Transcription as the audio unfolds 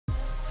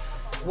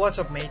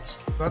What's up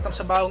mates? Welcome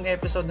sa bagong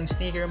episode ng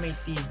Sneaker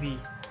Mate TV.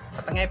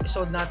 At ang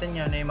episode natin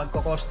ngayon ay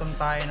magko-custom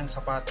tayo ng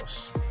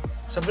sapatos.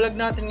 Sa vlog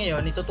natin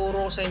ngayon,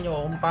 ituturo ko sa inyo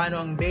kung paano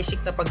ang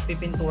basic na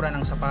pagpipintura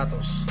ng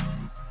sapatos.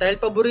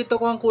 Dahil paborito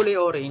ko ang kulay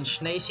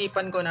orange,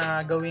 naisipan ko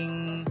na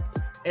gawing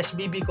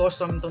SBB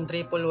custom itong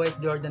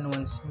Triplewhite Jordan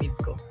 1 mid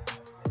ko.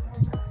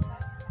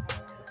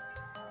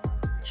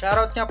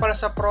 Shoutout nga pala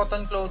sa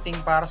Proton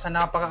Clothing para sa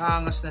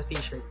napakaangas na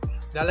t-shirt.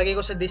 Lalagay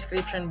ko sa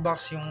description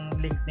box yung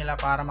link nila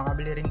para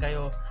makabili rin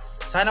kayo.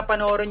 Sana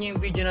panoorin nyo yung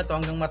video na to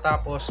hanggang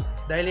matapos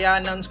dahil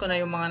i-announce ko na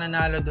yung mga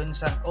nanalo dun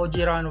sa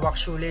OG Round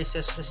Wax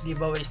Shoelaces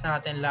giveaways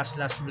natin last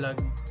vlog.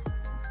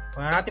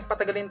 Kung natin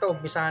patagalin to,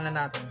 umpisahan na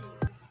natin.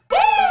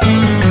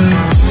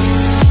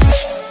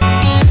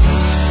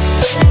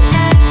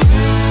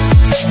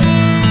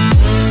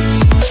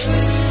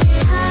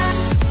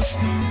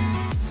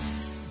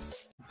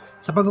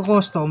 Sa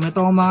pag-custom, ito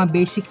ang mga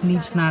basic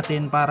needs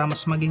natin para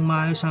mas maging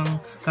maayos ang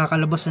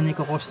kakalabasan na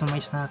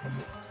i-customize natin.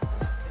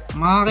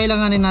 Mga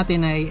kailanganin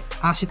natin ay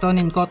acetone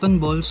and cotton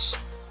balls,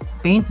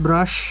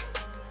 paintbrush,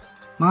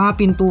 mga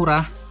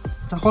pintura.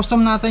 Sa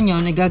custom natin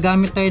yon,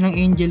 gagamit tayo ng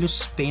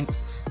Angelus paint.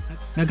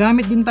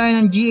 Gagamit din tayo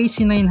ng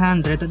GAC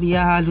 900 at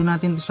ihahalo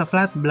natin ito sa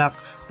flat black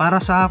para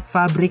sa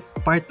fabric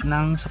part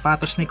ng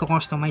sapatos na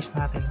i-customize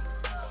natin.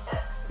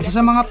 Isa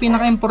sa mga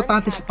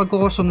pinaka-importante sa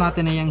pag-custom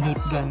natin ay ang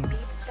heat gun.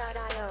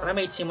 Tara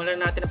mates, simulan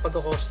natin ang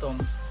pag-custom.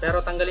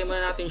 Pero tanggalin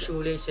muna natin yung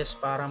shoelaces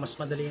para mas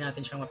madali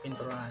natin siyang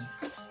mapinturahan.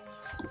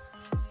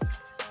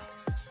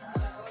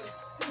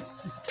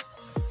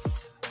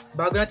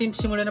 Bago natin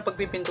simulan ang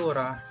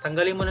pagpipintura,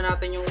 tanggalin muna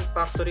natin yung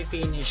factory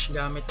finish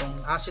gamit yung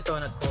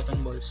acetone at cotton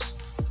balls.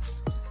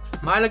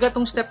 Mahalaga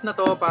tong step na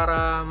to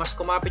para mas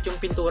kumapit yung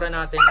pintura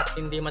natin at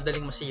hindi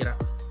madaling masira.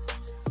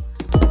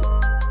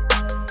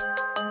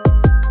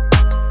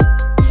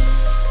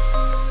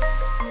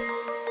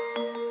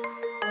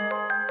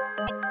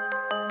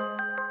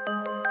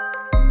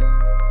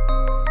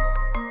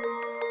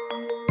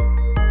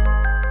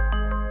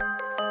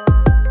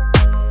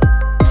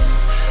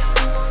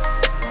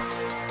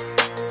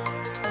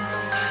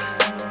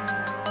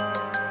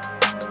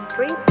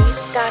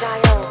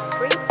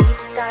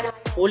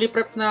 Fully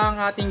prep na ang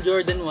ating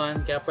Jordan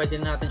 1 kaya pwede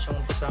natin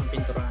siyang umpisang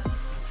pinturahan.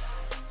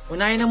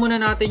 Unahin na muna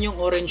natin yung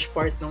orange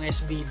part ng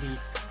SBB.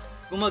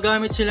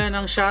 Gumagamit sila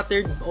ng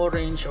Shattered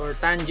Orange or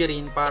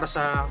Tangerine para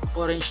sa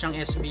orange ng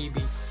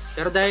SBB.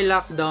 Pero dahil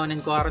lockdown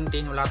and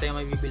quarantine, wala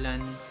tayong mabibilan.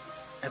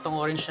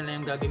 Itong orange na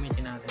lang yung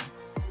gagamitin natin.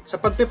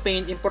 Sa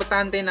pagpipaint,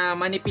 importante na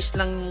manipis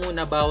lang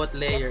muna bawat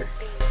layer.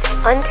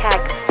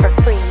 Untagged for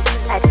free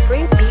at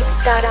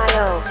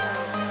freebeats.io.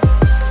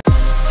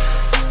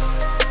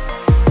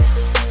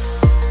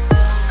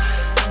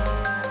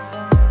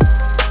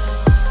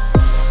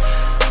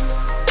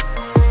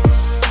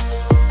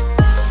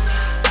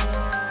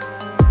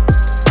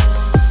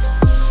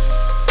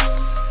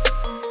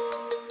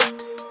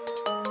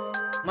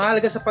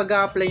 Mahalaga sa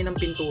pag-a-apply ng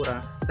pintura,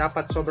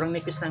 dapat sobrang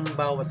nipis ng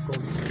bawat coat.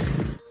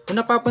 Kung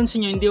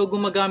napapansin nyo, hindi ako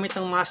gumagamit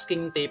ng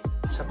masking tape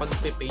sa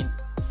pag-paint.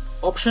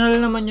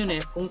 Optional naman yun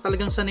kung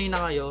talagang sanay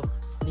na kayo,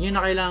 hindi nyo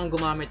na kailangan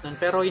gumamit nun.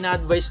 Pero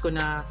ina-advise ko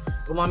na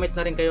gumamit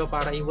na rin kayo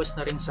para iwas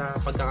na rin sa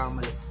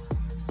pagkakamali.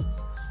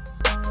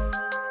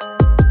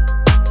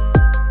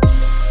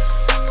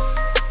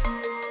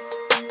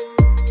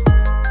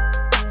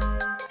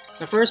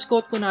 Na first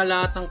coat ko na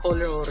lahat ng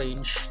color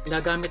orange,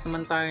 gagamit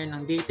naman tayo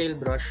ng detail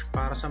brush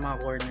para sa mga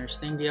corners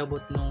na hindi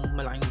abot ng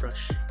malaking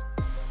brush.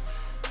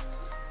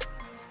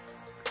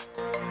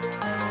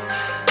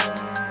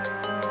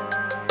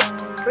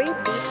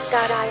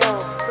 Freebeats.io.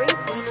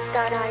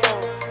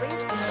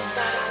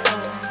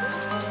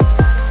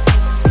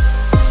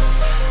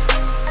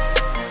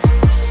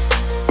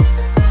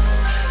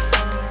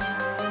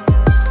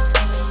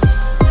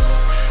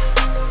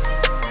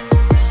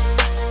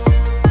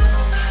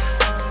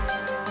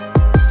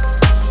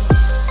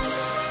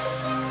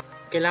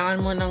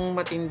 Kailangan mo ng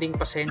matinding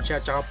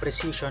pasensya at saka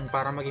precision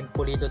para maging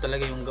pulido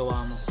talaga yung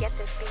gawa mo.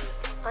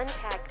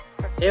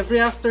 Every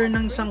after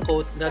ng isang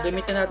coat,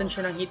 gagamitin natin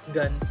siya ng heat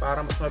gun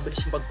para mas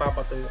mabilis yung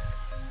pagpapatuyo.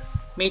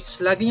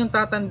 Mates, lagi niyong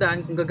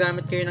tatandaan kung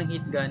gagamit kayo ng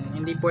heat gun,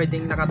 hindi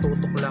pwedeng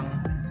nakatutok lang.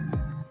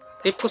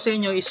 Tip ko sa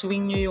inyo,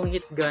 iswing nyo yung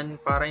heat gun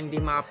para hindi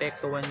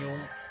maapektuhan yung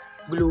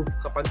glue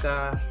kapag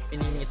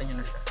pininitan nyo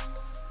na siya.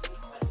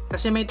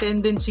 Kasi may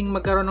tendency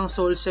magkaroon ng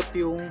sole sep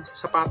yung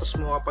sapatos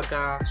mo kapag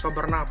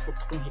sobrang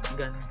nakaputok yung heat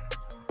gun.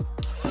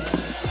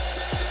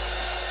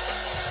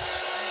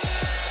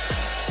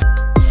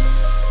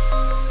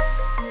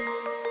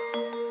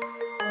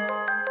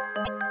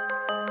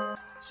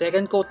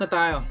 Second coat na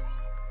tayo.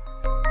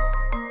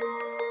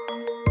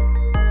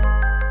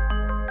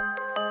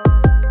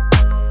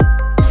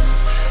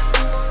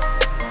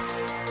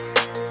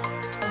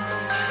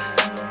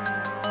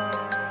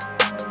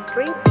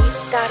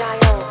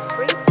 Freebeats.io.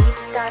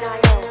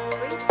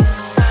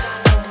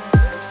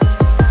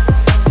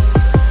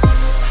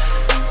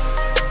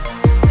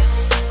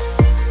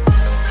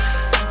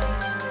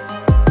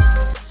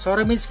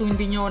 Sorry mates kung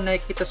hindi nyo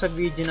nakikita sa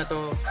video na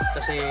to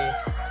kasi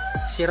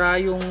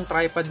sira yung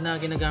tripod na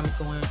ginagamit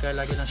ko ngayon kaya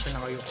lagi lang siya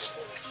nakayo.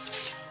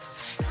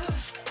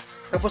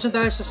 Tapos na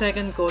tayo sa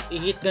second coat,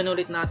 i-heat gun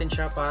ulit natin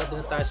siya para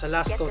doon tayo sa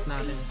last coat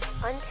natin.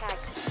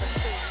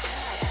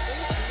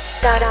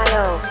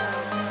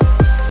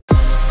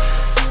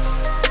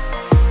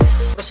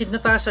 Proceed na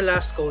tayo sa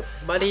last coat.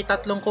 Bali,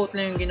 3 coat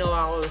lang yung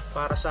ginawa ko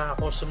para sa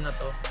costume na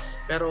to.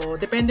 Pero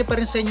depende pa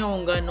rin sa inyo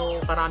kung gaano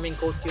karaming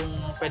coat yung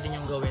pwede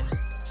nyong gawin.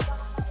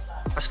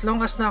 As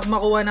long as na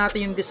makuha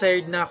natin yung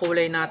desired na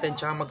kulay natin,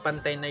 tsaka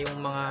magpantay na yung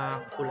mga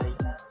kulay.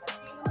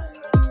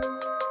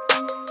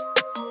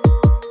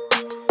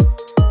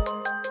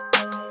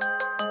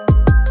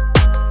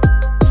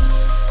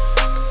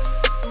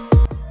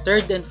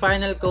 Third and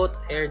final coat,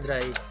 air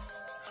dry.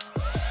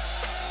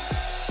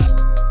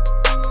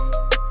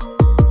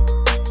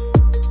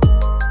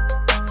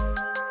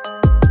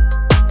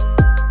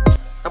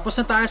 Tapos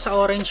na tayo sa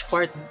orange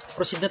part,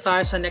 proceed na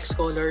tayo sa next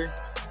color,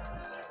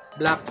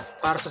 black,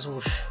 para sa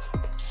swoosh.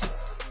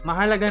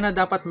 Mahalaga na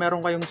dapat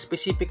meron kayong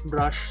specific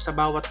brush sa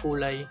bawat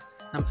kulay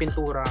ng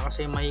pintura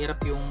kasi mahirap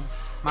yung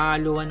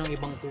mahaluan ng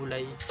ibang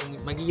kulay,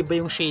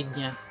 mag-iiba yung shade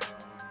niya.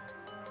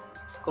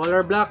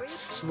 Color black,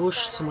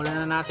 swoosh,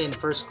 simulan na natin,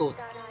 first coat.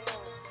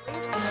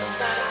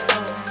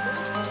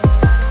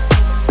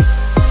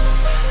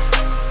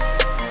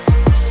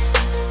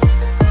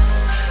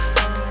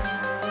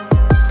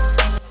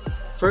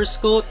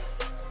 First coat,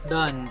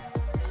 done.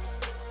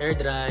 Air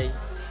dry.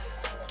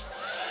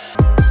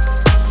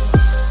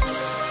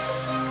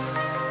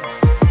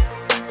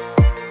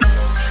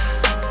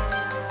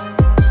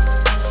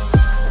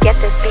 Get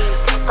this beat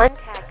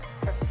untagged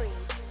for free.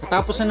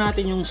 Tapos na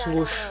natin yung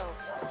swoosh.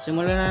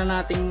 Simulan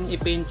na nating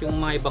i-paint yung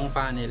mga ibang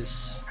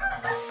panels.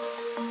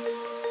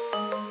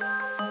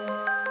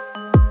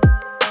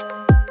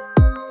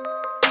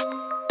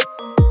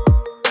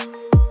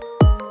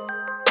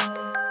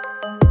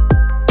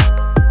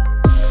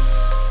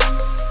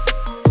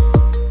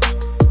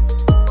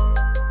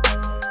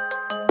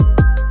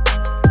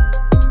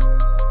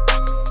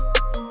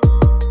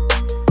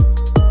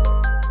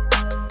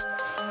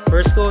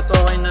 First coat,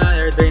 okay na,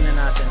 air dry na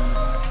natin.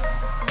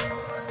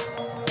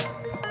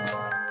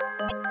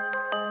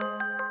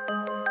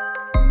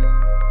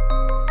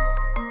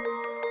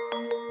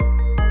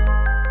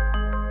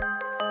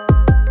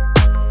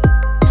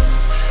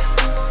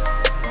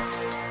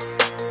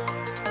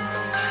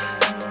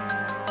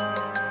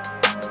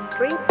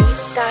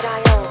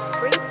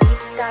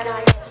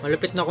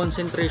 Malupit na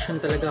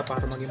concentration talaga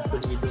para maging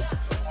pulido.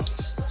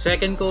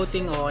 Second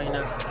coating, okay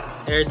na,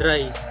 air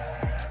dry.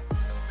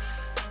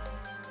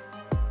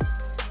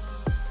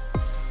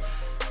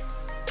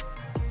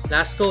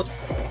 Last coat.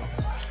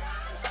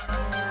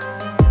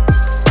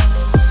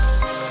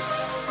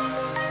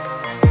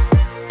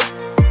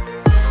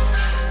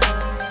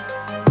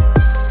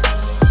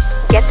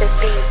 Get this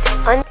beat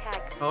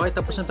untagged. Okay,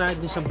 tapos na tayo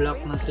din sa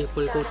black na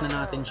triple coat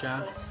na natin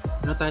siya.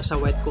 Ano tayo sa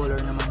white color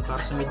naman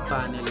para sa mid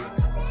panel.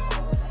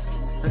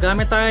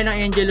 Nagamit tayo ng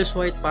Angelus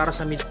White para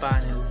sa mid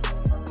panel.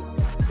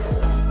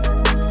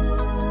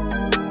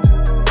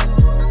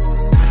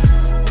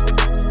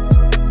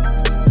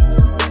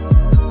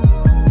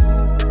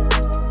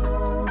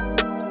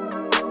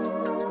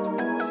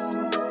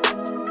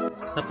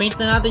 Na-paint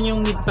na natin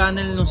yung mid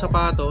panel ng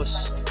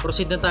sapatos.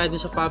 Proceed na tayo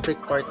din sa fabric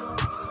part.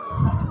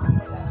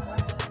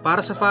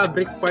 Para sa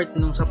fabric part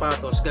ng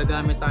sapatos,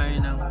 gagamit tayo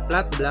ng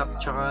flat black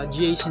tsaka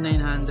GAC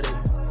 900.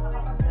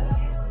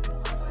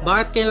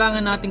 Bakit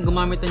kailangan natin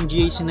gumamit ng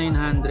GAC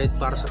 900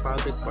 para sa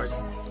fabric part?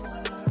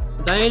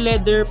 Dahil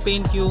leather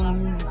paint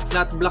yung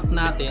flat black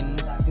natin,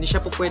 hindi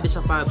siya po pwede sa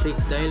fabric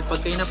dahil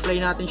pagka in-apply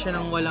natin siya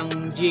ng walang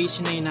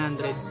GAC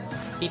 900,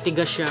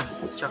 titigas siya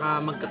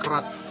tsaka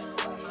magka-crack.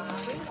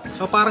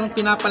 So parang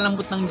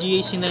pinapalambot ng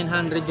GAC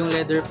 900 yung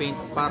leather paint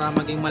para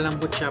maging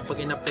malambot siya pag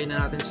in-apply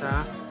na natin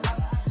sa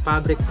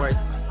fabric part.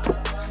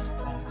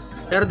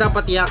 Pero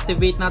dapat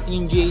i-activate natin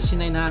yung GAC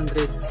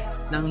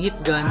 900 ng heat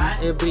gun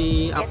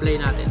every apply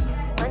natin.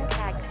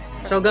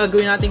 So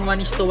gagawin natin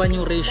 1:1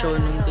 yung ratio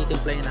nung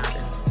titimplay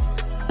natin.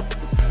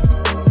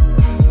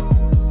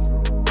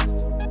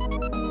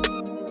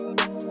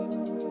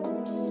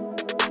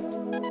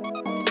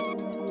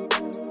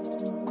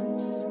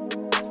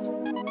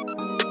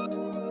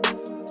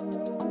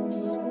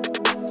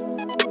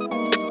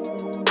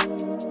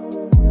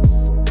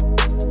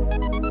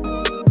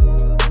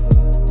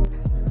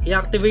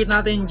 I-activate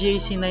natin yung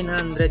GAC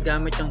 900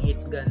 gamit yung heat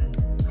gun.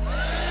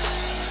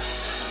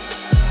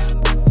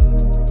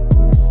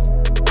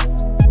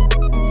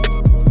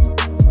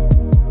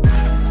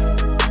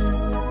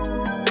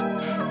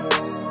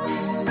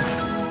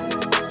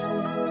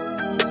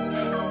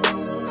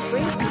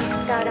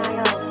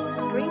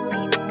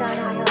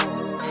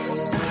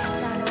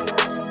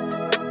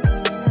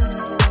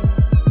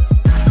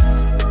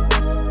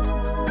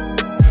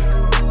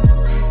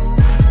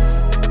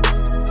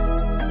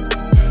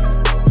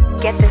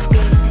 Get this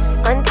beat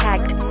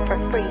untagged for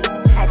free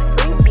at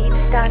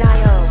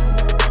freebeats.io.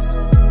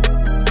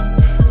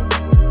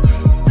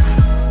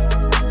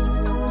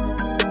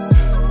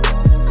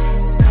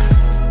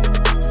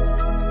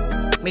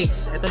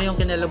 mates, ito na yung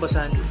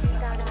kinalabasan.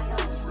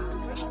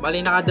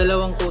 Bali,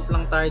 nakadalawang coat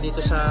lang tayo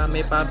dito sa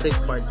may fabric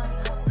part.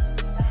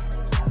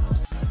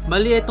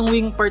 Bali, itong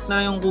wing part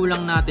na yung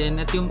kulang natin.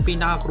 Ito yung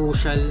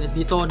pinaka-crucial.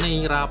 Dito ako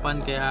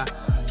nahihirapan, kaya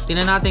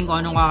tingnan natin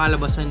kung anong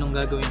kakalabasan nung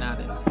gagawin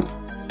natin.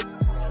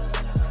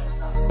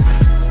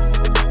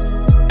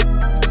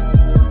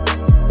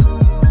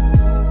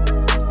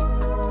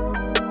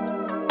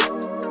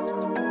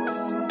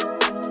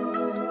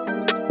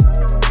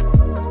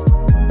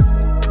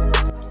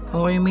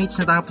 Okay mates,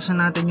 natapos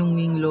na natin yung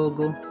wing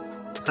logo.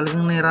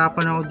 Talagang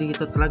nahirapan ako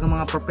dito. Talagang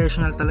mga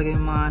professional talaga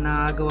yung mga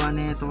nakagawa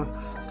na ito.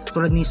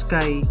 Tulad ni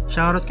Sky.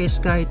 Shoutout kay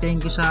Sky.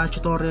 Thank you sa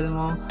tutorial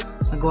mo.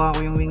 Nagawa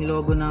ko yung wing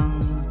logo ng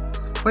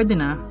pwede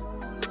na.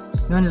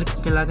 Yun,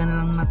 kailangan na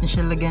lang natin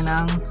siya lagyan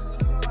ng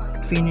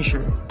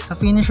finisher. Sa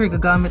finisher,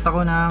 gagamit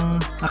ako ng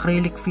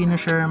acrylic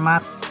finisher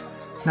matte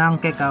ng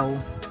Kekau.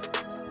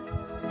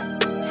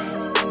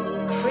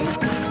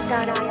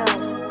 Repainting.io.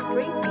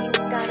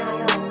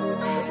 Repainting.io.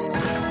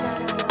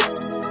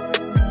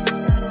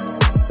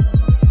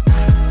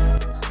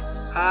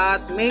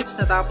 At mates,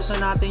 natapos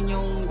na natin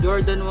yung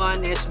Jordan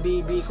 1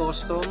 SBB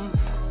custom.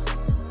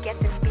 Get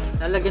this beat.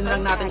 Lalagyan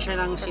lang natin siya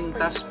ng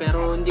sintas,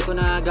 pero hindi ko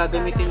na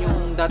gagamitin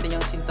yung dati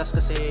niyang sintas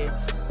kasi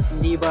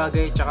hindi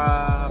bagay, tsaka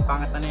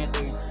pangat na ito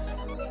eh.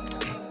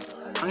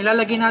 Ang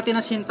ilalagay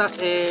natin na sintas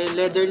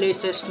leather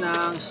laces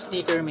ng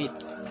sneaker mate.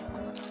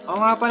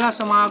 O nga pala,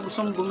 sa mga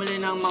gustong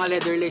bumili ng mga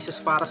leather laces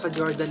para sa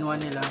Jordan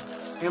 1 nila,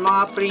 may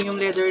mga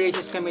premium leather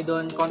laces kami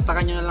doon.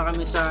 Kontakan nyo na lang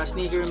kami sa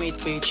sneaker mate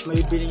page.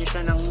 Mabibili nyo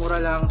siya ng mura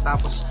lang,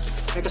 tapos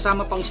may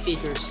kasama pang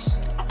stickers.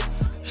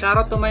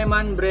 Shoutout to my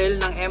man Brel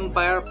ng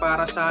Empire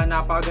para sa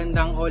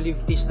napakagandang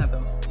olive tees na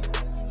to.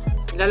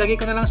 Ilalagay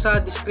ko na lang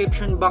sa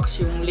description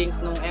box yung link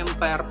ng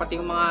Empire, pati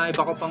yung mga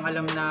iba ko pang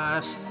alam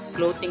na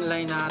clothing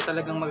line na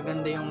talagang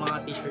maganda yung mga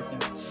t-shirt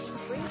nyo.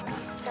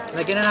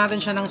 Lagyan na natin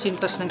siya ng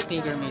sintas ng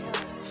sneaker mate.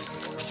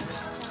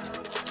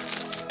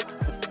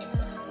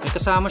 May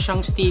kasama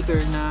siyang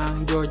sticker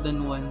ng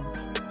Jordan 1.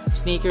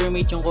 Sneaker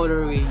mate yung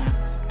colorway niya.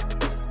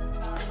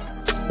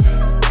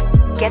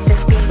 Get this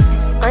beat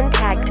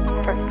untagged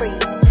for free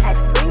at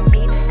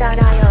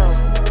freebeats.io.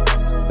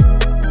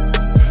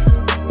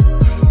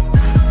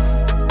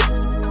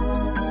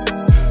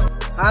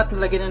 At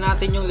lagyan na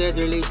natin yung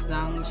leather lace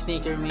ng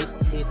sneaker mate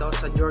dito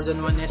sa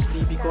Jordan 1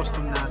 SBB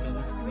custom natin.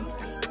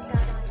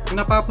 Kung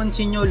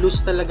napapansin nyo,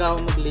 loose talaga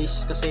ako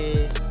mag-lace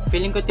kasi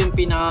feeling ko ito yung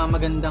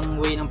pinakamagandang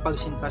way ng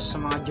pagsintas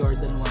sa mga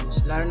Jordan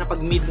 1s. Lalo na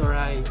pag mid or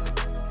high,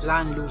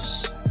 kailangan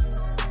loose.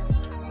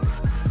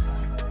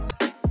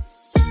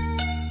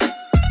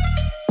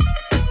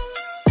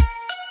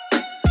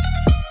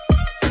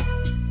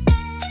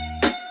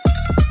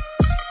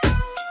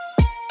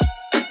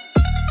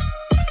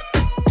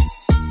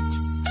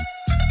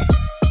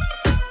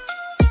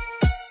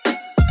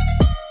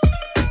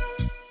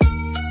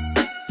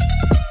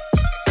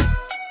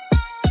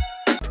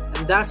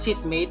 That's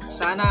it mate,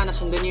 sana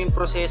nasundan nyo yung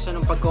proseso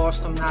ng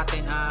pag-custom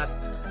natin at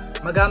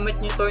magamit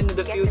nyo to in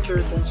the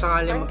future kung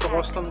sakali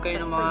magko-custom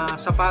kayo ng mga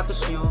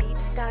sapatos nyo.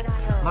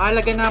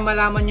 Mahalaga na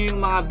malaman nyo yung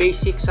mga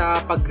basic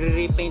sa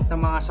pag-repaint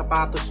ng mga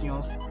sapatos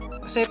nyo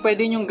kasi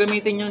pwede nyo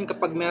gamitin yun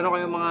kapag meron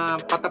kayong mga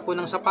patapo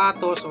ng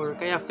sapatos or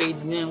kaya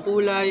fade nyo yung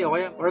kulay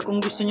or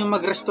kung gusto nyo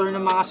mag-restore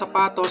ng mga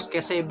sapatos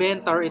kaysa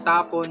ibenta or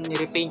itapon,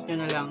 ni-repaint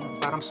nyo na lang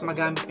para mas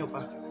magamit nyo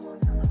pa.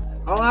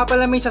 Ako nga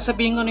pala, may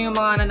sasabihin ko na yung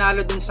mga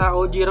nanalo dun sa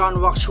OG Round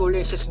Wax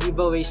Shoelaces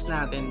giveaways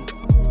natin.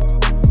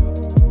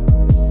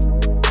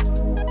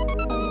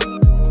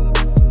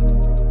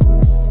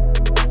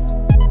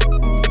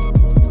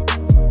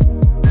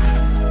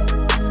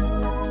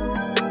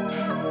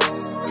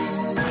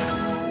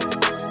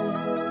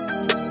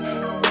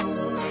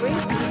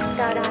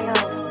 Repainting.io.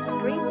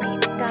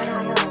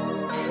 Repainting.io.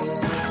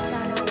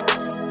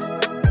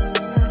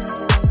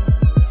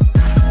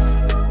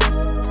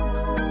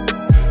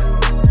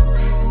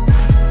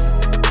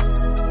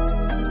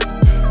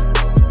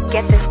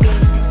 Get this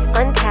beat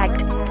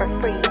untagged for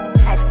free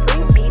at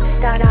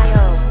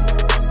freebeats.io.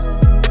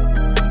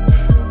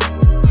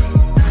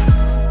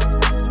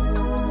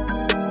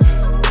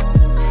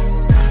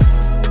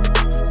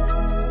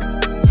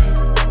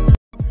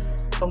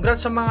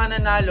 Congrats sa mga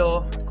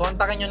nanalo.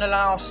 Kontakin nyo na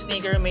lang ako sa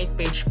Sneaker Mate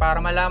page para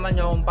malaman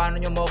nyo kung paano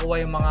nyo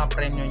makukuha yung mga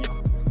premyo nyo.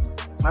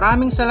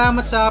 Maraming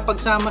salamat sa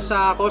pagsama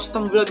sa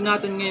custom vlog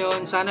natin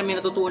ngayon. Sana may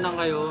natutunan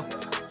kayo.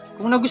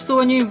 Kung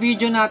nagustuhan nyo yung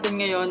video natin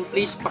ngayon,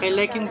 please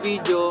paki-like yung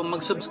video,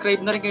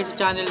 mag-subscribe na rin kayo sa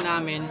channel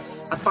namin,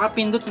 at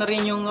pakapindot na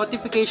rin yung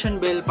notification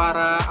bell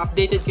para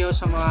updated kayo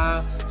sa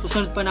mga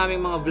susunod pa namin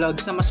mga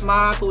vlogs na mas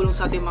makakatulong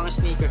sa ating mga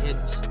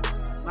sneakerheads.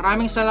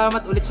 Maraming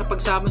salamat ulit sa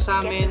pagsama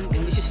sa amin,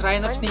 and this is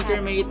Ryan of Sneaker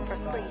Mate.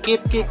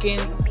 Keep kicking,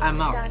 I'm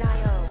out.